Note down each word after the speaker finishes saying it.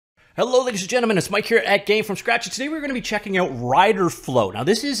Hello ladies and gentlemen, it's Mike here at Game From Scratch, and today we're going to be checking out RiderFlow. Now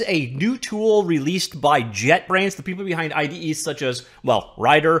this is a new tool released by JetBrains, the people behind IDEs such as, well,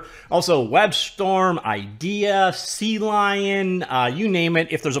 Rider, also WebStorm, IDEA, CLion, you name it.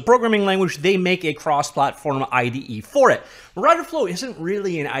 If there's a programming language, they make a cross-platform IDE for it. RiderFlow isn't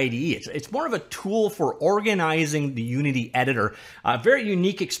really an IDE, it's more of a tool for organizing the Unity editor. A very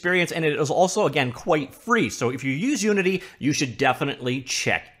unique experience, and it is also, again, quite free. So if you use Unity, you should definitely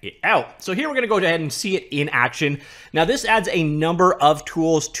check it out. So here we're going to go ahead and see it in action. Now this adds a number of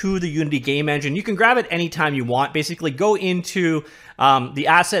tools to the Unity game engine. You can grab it anytime you want. Basically go into the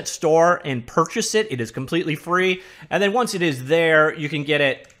asset store and purchase it. It is completely free. And then once it is there, you can get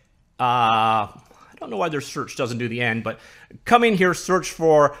it. I don't know why their search doesn't do the end, but come in here, search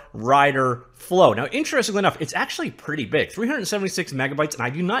for RiderFlow. Now, interestingly enough, it's actually pretty big, 376 megabytes, and I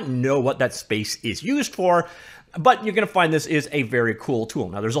do not know what that space is used for, but you're going to find this is a very cool tool.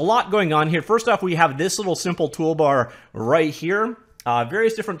 Now, there's a lot going on here. First off, we have this little simple toolbar right here.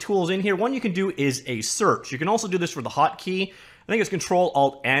 Various different tools in here. One you can do is a search. You can also do this for the hotkey. I think it's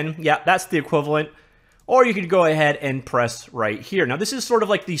Control-Alt-N. Yeah, that's the equivalent. Or you could go ahead and press right here. Now, this is sort of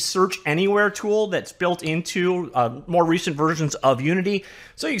like the Search Anywhere tool that's built into more recent versions of Unity.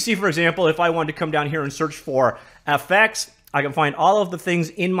 So you can see, for example, if I wanted to come down here and search for FX, I can find all of the things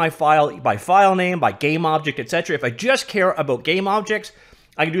in my file by file name, by game object, etc. If I just care about game objects,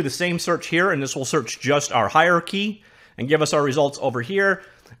 I can do the same search here, and this will search just our hierarchy and give us our results over here.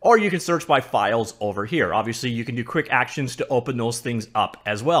 Or you can search by files over here. Obviously, you can do quick actions to open those things up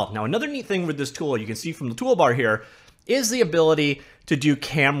as well. Now, another neat thing with this tool, you can see from the toolbar here, is the ability to do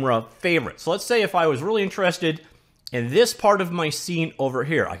camera favorites. So let's say if I was really interested in this part of my scene over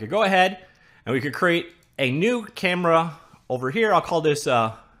here, I could go ahead and we could create a new camera over here. I'll call this,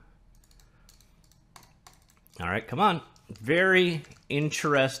 all right, come on. Very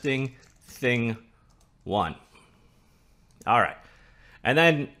interesting thing one. All right. And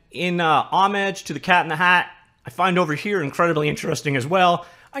then in homage to the Cat in the Hat, I find over here incredibly interesting as well.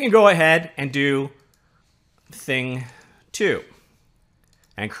 I can go ahead and do thing 2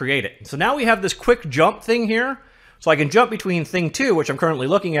 and create it. So now we have this quick jump thing here. So I can jump between thing 2, which I'm currently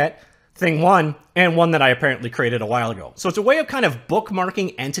looking at, thing 1, and one that I apparently created a while ago. So it's a way of kind of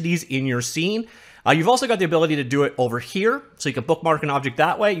bookmarking entities in your scene. You've also got the ability to do it over here. So you can bookmark an object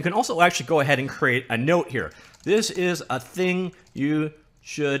that way. You can also actually go ahead and create a note here. This is a thing you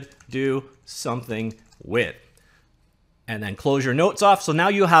should do something with. And then close your notes off. So now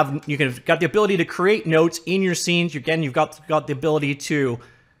you've got the ability to create notes in your scenes. Again, you've got the ability to,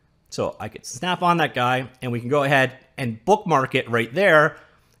 so I could snap on that guy and we can go ahead and bookmark it right there.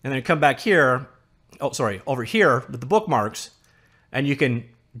 And then come back here, oh, sorry, over here with the bookmarks, and you can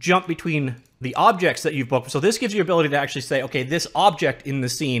jump between the objects that you've booked. So this gives you the ability to actually say, okay, this object in the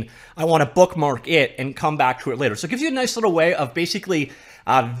scene, I want to bookmark it and come back to it later. So it gives you a nice little way of basically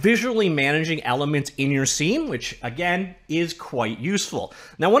visually managing elements in your scene, which again is quite useful.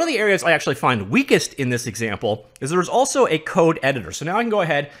 Now, one of the areas I actually find weakest in this example is there's also a code editor. So now I can go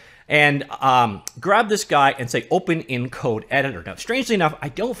ahead and grab this guy and say open in code editor. Now, strangely enough, I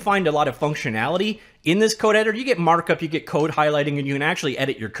don't find a lot of functionality in this code editor. You get markup, you get code highlighting, and you can actually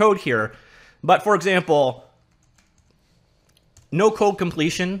edit your code here. But for example, no code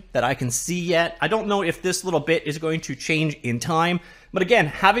completion that I can see yet. I don't know if this little bit is going to change in time. But again,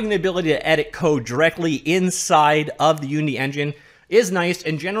 having the ability to edit code directly inside of the Unity engine is nice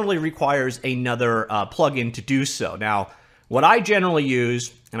and generally requires another plugin to do so. Now, what I generally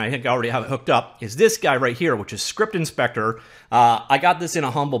use, and I think I already have it hooked up, is this guy right here, which is Script Inspector. I got this in a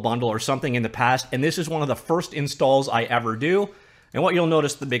Humble Bundle or something in the past, and this is one of the first installs I ever do. And what you'll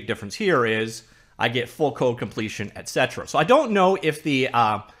notice the big difference here is I get full code completion, etc. So I don't know if the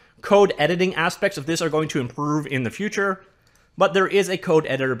code editing aspects of this are going to improve in the future, but there is a code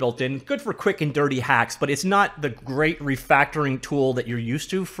editor built in, good for quick and dirty hacks, but it's not the great refactoring tool that you're used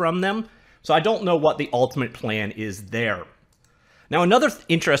to from them. So I don't know what the ultimate plan is there. Now, another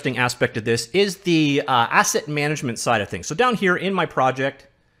interesting aspect of this is the asset management side of things. So down here in my project,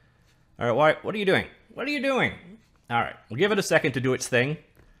 all right, what are you doing? What are you doing? All right, we'll give it a second to do its thing.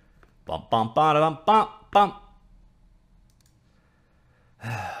 Bum, bum, ba, bum, bum, bum.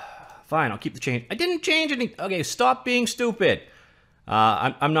 Fine, I'll keep the change. I didn't change anything. Okay, stop being stupid.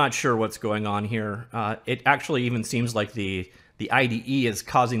 I'm not sure what's going on here. It actually even seems like the IDE is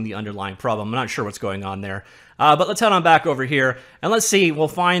causing the underlying problem. I'm not sure what's going on there. But let's head on back over here, and let's see. We'll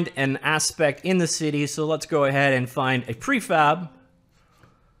find an aspect in the city, so let's go ahead and find a prefab.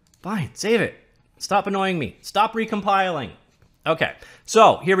 Fine, save it. Stop annoying me. Stop recompiling. Okay,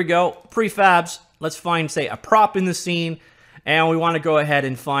 so here we go. Prefabs. Let's find, say, a prop in the scene. And we want to go ahead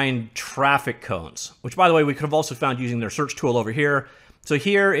and find traffic cones, which, by the way, we could have also found using their search tool over here. So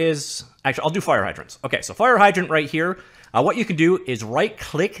here is, actually, I'll do fire hydrants. Okay, so fire hydrant right here. What you can do is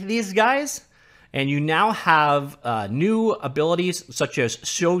right-click these guys, and you now have new abilities such as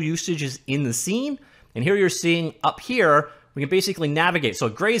show usages in the scene. And here you're seeing up here, we can basically navigate. So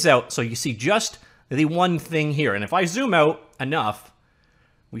it grays out, so you see just the one thing here. And if I zoom out enough,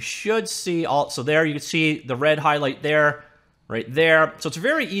 we should see all, so there you can see the red highlight there, right there. So it's a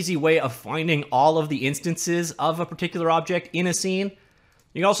very easy way of finding all of the instances of a particular object in a scene.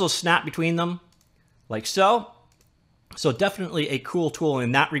 You can also snap between them like so. So definitely a cool tool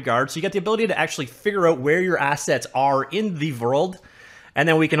in that regard. So you get the ability to actually figure out where your assets are in the world. And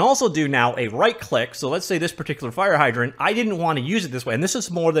then we can also do now a right click. So let's say this particular fire hydrant, I didn't want to use it this way. And this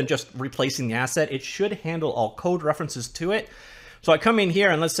is more than just replacing the asset. It should handle all code references to it. So I come in here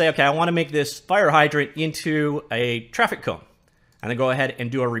and let's say, okay, I want to make this fire hydrant into a traffic cone. And then go ahead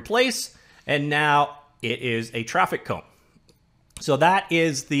and do a replace. And now it is a traffic cone. So that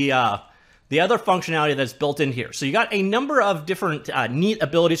is the other functionality that's built in here. So you got a number of different neat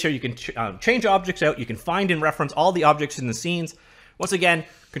abilities here. You can change objects out. You can find and reference all the objects in the scenes. Once again,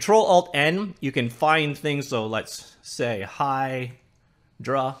 Control-Alt-N, you can find things. So let's say hydrant.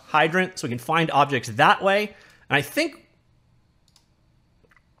 So we can find objects that way. And I think,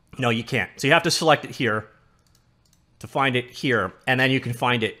 no, you can't. So you have to select it here to find it here. And then you can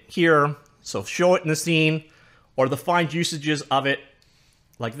find it here. So show it in the scene, or the find usages of it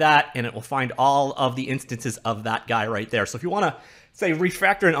like that, and it will find all of the instances of that guy right there. So if you want to, say,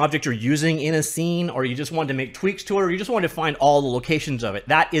 refactor an object you're using in a scene, or you just want to make tweaks to it, or you just want to find all the locations of it,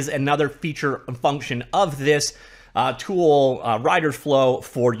 that is another feature and function of this tool, RiderFlow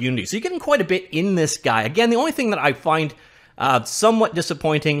for Unity. So you're getting quite a bit in this guy. Again, the only thing that I find somewhat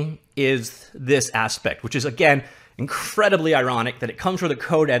disappointing is this aspect, which is, again, incredibly ironic that it comes with a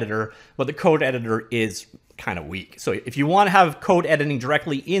code editor, but the code editor is kind of weak. So if you want to have code editing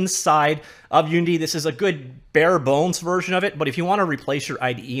directly inside of Unity, this is a good bare bones version of it. But if you want to replace your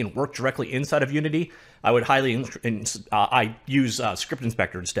IDE and work directly inside of Unity, I would highly I use Script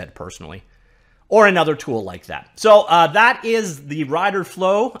Inspector instead, personally, or another tool like that. So that is the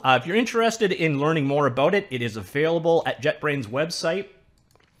RiderFlow. If you're interested in learning more about it, it is available at JetBrains' website,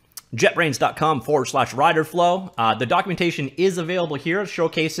 jetbrains.com/RiderFlow. The documentation is available here,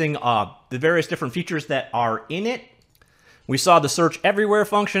 showcasing the various different features that are in it. We saw the search everywhere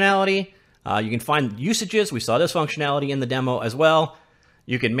functionality. You can find usages. We saw this functionality in the demo as well.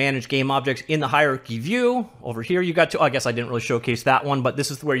 You can manage game objects in the hierarchy view. Over here, you got to, I guess I didn't really showcase that one, but this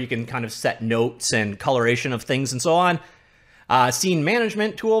is where you can kind of set notes and coloration of things and so on. Scene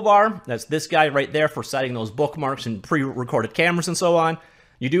management toolbar. That's this guy right there for setting those bookmarks and pre-recorded cameras and so on.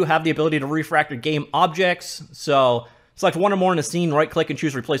 You do have the ability to refactor game objects. So select one or more in a scene, right-click and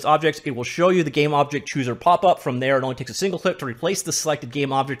choose Replace Objects. It will show you the game object chooser pop-up. From there, it only takes a single click to replace the selected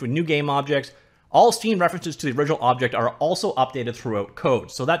game object with new game objects. All scene references to the original object are also updated throughout code.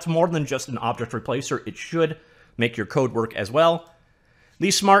 So that's more than just an object replacer. It should make your code work as well.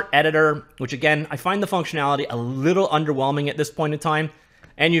 The Smart Editor, which again, I find the functionality a little underwhelming at this point in time.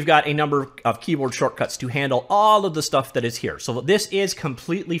 And you've got a number of keyboard shortcuts to handle all of the stuff that is here. So this is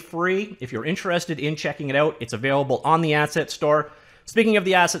completely free. If you're interested in checking it out, it's available on the Asset Store. Speaking of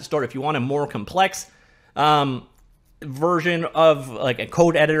the Asset Store, if you want a more complex version of like a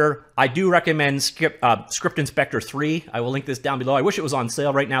code editor, I do recommend Script Inspector 3. I will link this down below. I wish it was on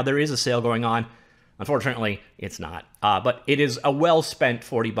sale right now. There is a sale going on. Unfortunately, it's not. But it is a well-spent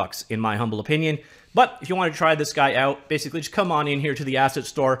 40 bucks in my humble opinion. But if you want to try this guy out, basically just come on in here to the Asset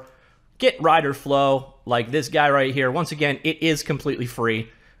Store, get RiderFlow like this guy right here. Once again, it is completely free.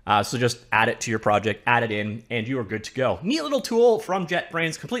 So just add it to your project, add it in, and you are good to go. Neat little tool from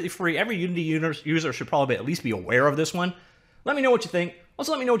JetBrains, completely free. Every Unity user should probably at least be aware of this one. Let me know what you think.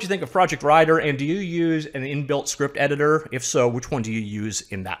 Also, let me know what you think of Project Rider, and do you use an inbuilt script editor? If so, which one do you use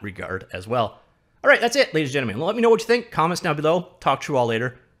in that regard as well? All right, that's it, ladies and gentlemen. Let me know what you think. Comments down below. Talk to you all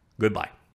later. Goodbye.